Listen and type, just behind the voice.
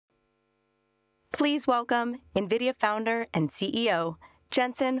Please welcome NVIDIA founder and CEO,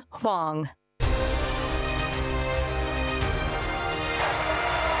 Jensen Huang.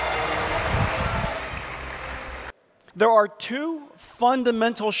 There are two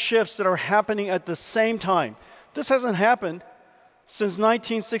fundamental shifts that are happening at the same time. This hasn't happened since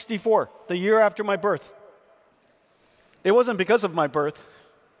 1964, the year after my birth. It wasn't because of my birth,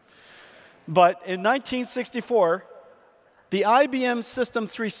 but in 1964, the IBM System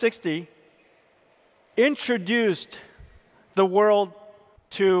 360 introduced the world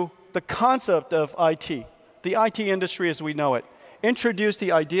to the concept of IT. The IT industry as we know it introduced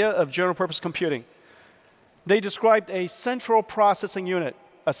the idea of general purpose computing. They described a central processing unit,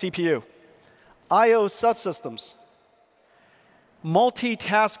 a CPU, I/O subsystems,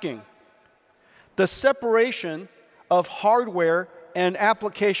 multitasking, the separation of hardware and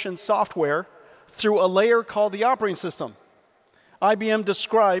application software through a layer called the operating system. IBM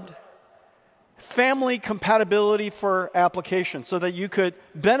described family compatibility for applications so that you could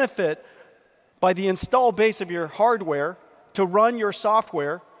benefit by the install base of your hardware to run your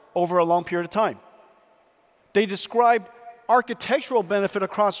software over a long period of time. They described architectural benefit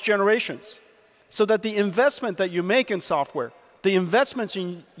across generations so that the investment that you make in software, the investments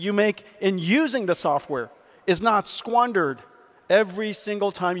you make in using the software is not squandered every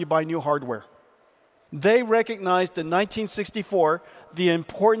single time you buy new hardware. They recognized in 1964 the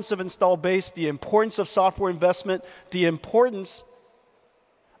importance of install base, the importance of software investment, the importance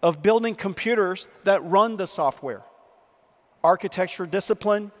of building computers that run the software. Architecture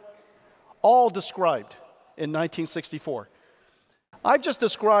discipline, all described in 1964. I've just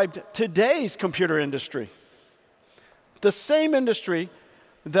described today's computer industry. The same industry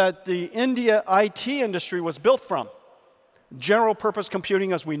that the India IT industry was built from. General purpose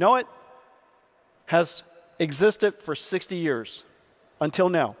computing as we know it has existed for 60 years until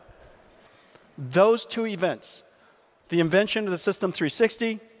now. Those two events, the invention of the System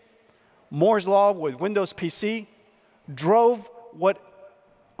 360, Moore's Law with Windows PC, drove what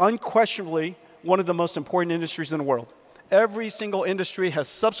unquestionably one of the most important industries in the world. Every single industry has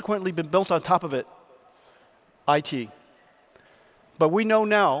subsequently been built on top of it, IT. But we know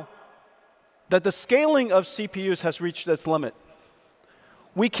now that the scaling of CPUs has reached its limit.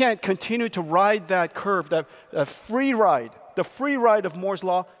 We can't continue to ride that curve, that free ride. The free ride of Moore's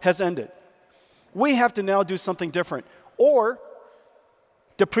Law has ended. We have to now do something different, or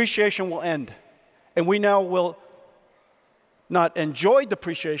depreciation will end. And we now will not enjoy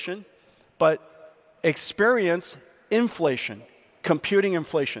depreciation, but experience inflation, computing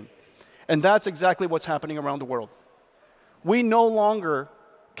inflation. And that's exactly what's happening around the world. We no longer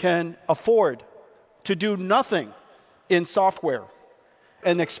can afford to do nothing in software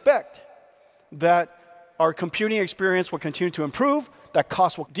and expect that our computing experience will continue to improve, that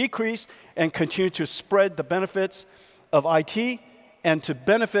costs will decrease, and continue to spread the benefits of IT and to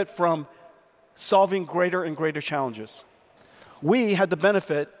benefit from solving greater and greater challenges. We had the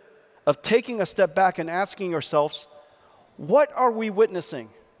benefit of taking a step back and asking ourselves, what are we witnessing?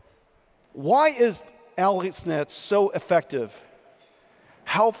 Why is AlexNet so effective?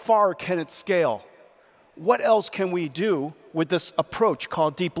 How far can it scale? What else can we do with this approach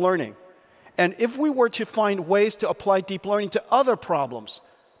called deep learning? And if we were to find ways to apply deep learning to other problems,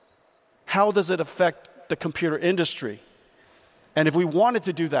 how does it affect the computer industry? And if we wanted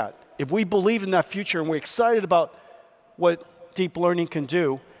to do that, if we believe in that future and we're excited about what deep learning can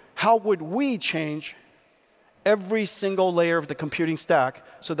do, how would we change every single layer of the computing stack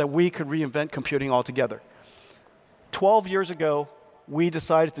so that we could reinvent computing altogether? 12 years ago, we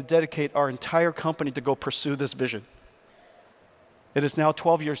decided to dedicate our entire company to go pursue this vision. It is now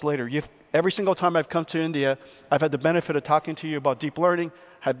 12 years later. Every single time I've come to India, I've had the benefit of talking to you about deep learning,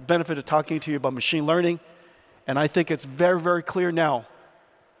 had the benefit of talking to you about machine learning, and I think it's very, very clear now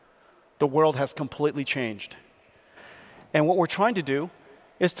the world has completely changed. And what we're trying to do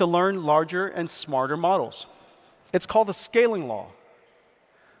is to learn larger and smarter models. It's called the scaling law.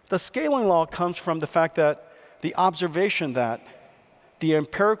 The scaling law comes from the fact that the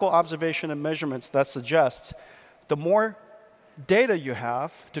empirical observation and measurements that suggests the more data you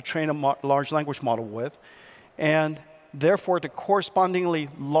have to train a large language model with, and therefore the correspondingly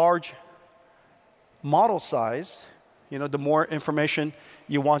large model size, the more information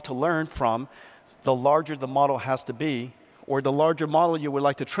you want to learn from, the larger the model has to be, or the larger model you would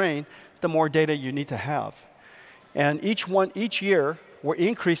like to train, the more data you need to have. And each year, we're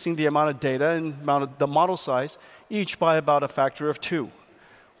increasing the amount of data and the model size, each by about a factor of 2,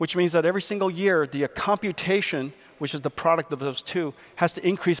 which means that every single year, the computation, which is the product of those two, has to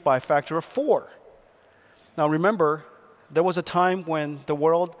increase by a factor of 4. Now remember, there was a time when the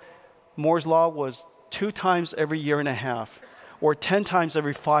world Moore's Law was 2 times every year and a half, or 10 times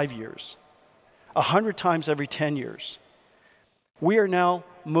every 5 years, 100 times every 10 years. We are now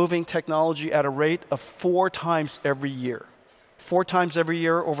moving technology at a rate of 4 times every year. 4 times every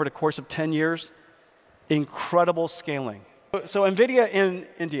year over the course of 10 years. Incredible scaling. So NVIDIA in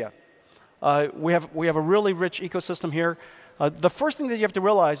India. We have a really rich ecosystem here. The first thing that you have to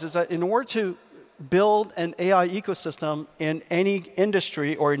realize is that in order to build an AI ecosystem in any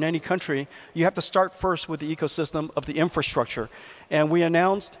industry or in any country, you have to start first with the ecosystem of the infrastructure. And we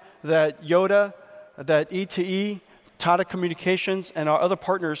announced that Yoda, that ETE, Tata Communications, and our other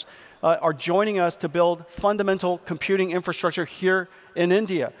partners are joining us to build fundamental computing infrastructure here in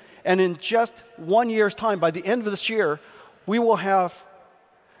India. And in just 1 year's time, by the end of this year, we will have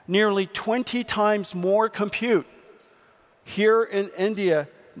nearly 20 times more compute here in India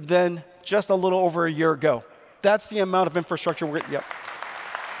than just a little over a year ago. That's the amount of infrastructure we're getting. Yep.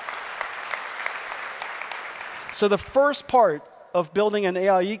 So the first part of building an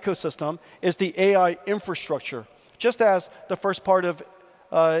AI ecosystem is the AI infrastructure, just as the first part of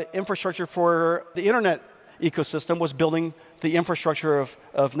infrastructure for the internet ecosystem was building the infrastructure of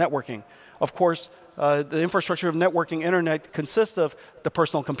networking. Of course, the infrastructure of networking internet consists of the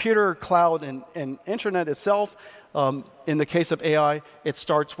personal computer, cloud, and internet itself. In the case of AI, it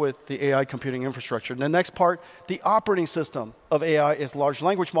starts with the AI computing infrastructure. And the next part, the operating system of AI, is large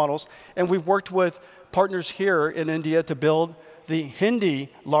language models. And we've worked with partners here in India to build the Hindi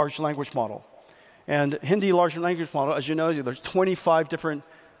large language model. And Hindi large language model, as you know, there's 25 different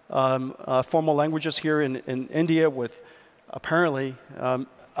formal languages here in India, with apparently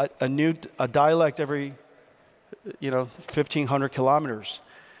a dialect every 1,500 kilometers.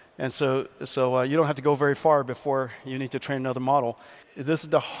 And so you don't have to go very far before you need to train another model. This is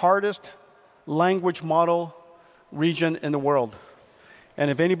the hardest language model region in the world.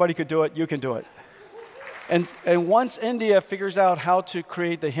 And if anybody could do it, you can do it. And once India figures out how to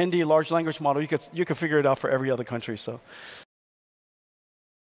create the Hindi large language model, you could figure it out for every other country. So.